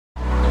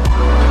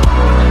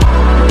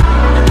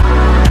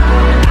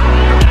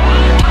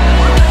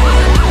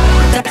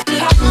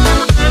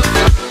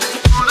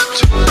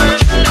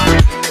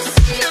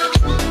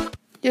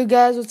Yo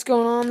guys, what's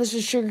going on? This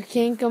is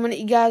Kane coming at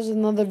you guys with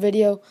another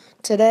video.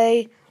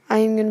 Today, I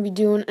am going to be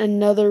doing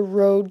another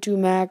Road to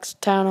Max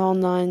Town Hall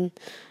 9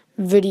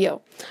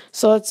 video.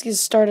 So let's get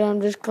started.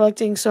 I'm just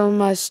collecting some of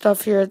my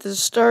stuff here at the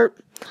start.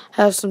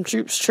 Have some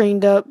troops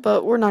trained up,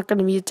 but we're not going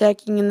to be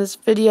attacking in this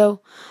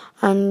video.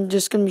 I'm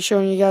just going to be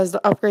showing you guys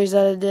the upgrades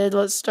that I did.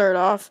 Let's start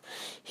off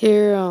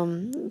here.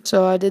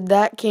 So I did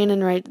that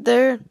cannon right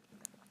there,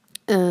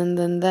 and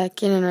then that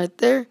cannon right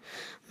there.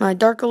 My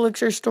dark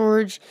elixir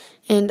storage,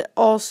 and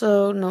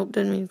also, nope,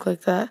 didn't mean to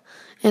click that,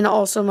 and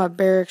also my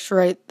barracks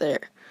right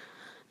there.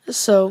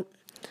 So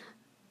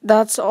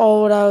that's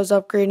all what I was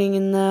upgrading,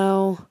 and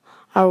now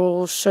I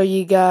will show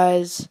you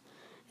guys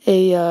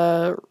a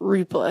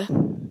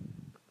replay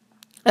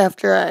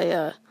after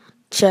I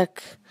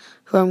check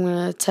who I'm going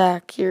to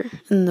attack here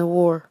in the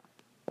war.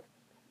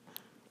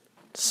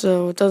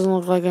 So it doesn't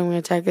look like I'm going to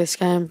attack this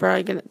guy. I'm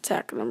probably going to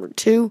attack number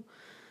 2.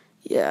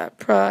 Yeah,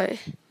 probably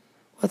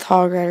with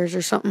hog riders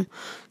or something.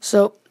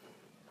 So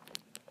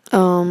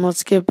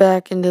let's get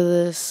back into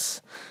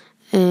this,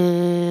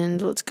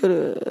 and let's go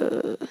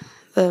to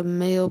the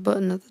mail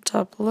button at the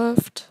top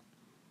left.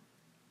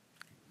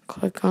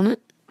 Click on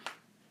it.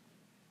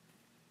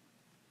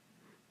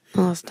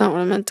 No, that's not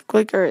what I meant to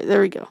click. Alright, there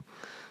we go.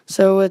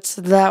 So it's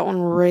that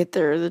one right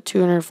there, the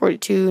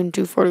 242 and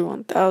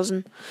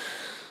 241,000.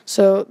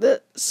 So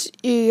this,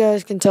 you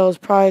guys can tell, is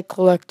probably a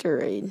collector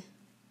raid.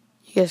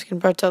 You guys can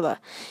probably tell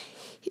that.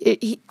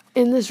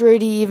 In this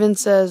raid, he even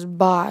says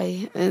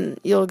buy, and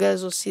you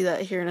guys will see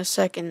that here in a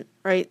second.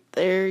 Right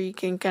there, you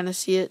can kind of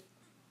see it.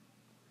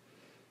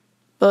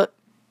 But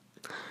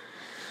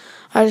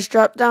I just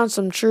dropped down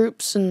some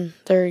troops, and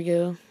there you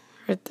go,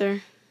 right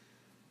there.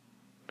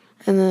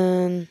 And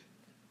then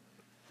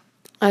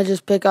I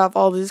just pick off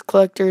all these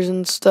collectors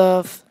and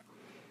stuff.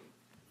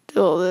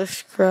 Do all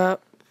this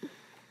crap.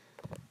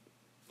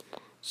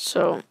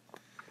 So,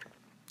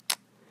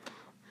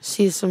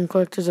 see some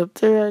collectors up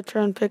there I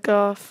try and pick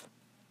off.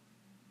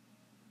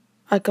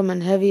 I come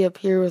in heavy up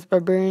here with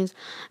barbarians,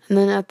 and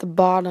then at the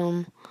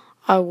bottom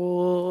I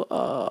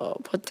will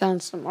put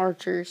down some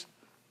archers,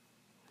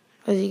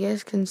 as you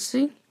guys can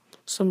see,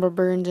 some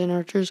barbarians and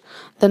archers.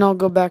 Then I'll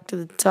go back to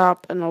the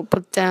top and I'll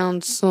put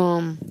down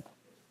some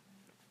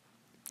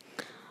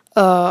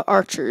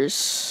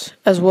archers,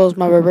 as well as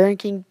my barbarian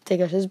king.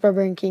 Take out his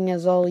barbarian king,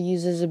 as I'll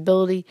use his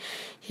ability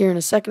here in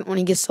a second when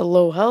he gets to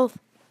low health.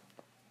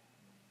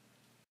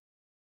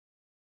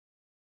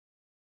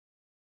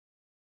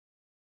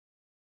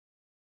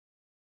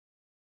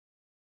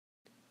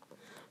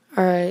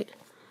 Alright,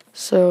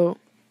 so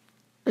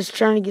I was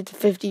trying to get to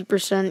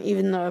 50%,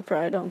 even though I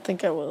probably don't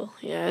think I will.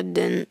 Yeah, I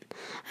didn't.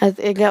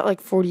 It got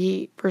like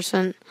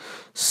 48%.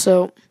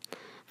 So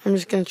I'm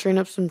just going to train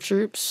up some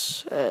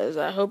troops. As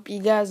I hope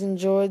you guys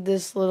enjoyed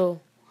this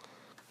little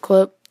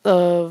clip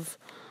of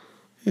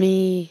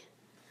me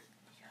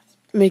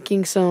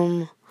making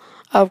some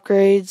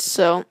upgrades.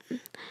 So, and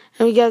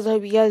I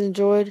hope you guys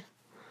enjoyed.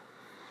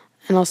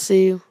 And I'll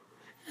see you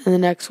in the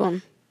next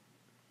one.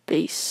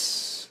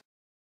 Peace.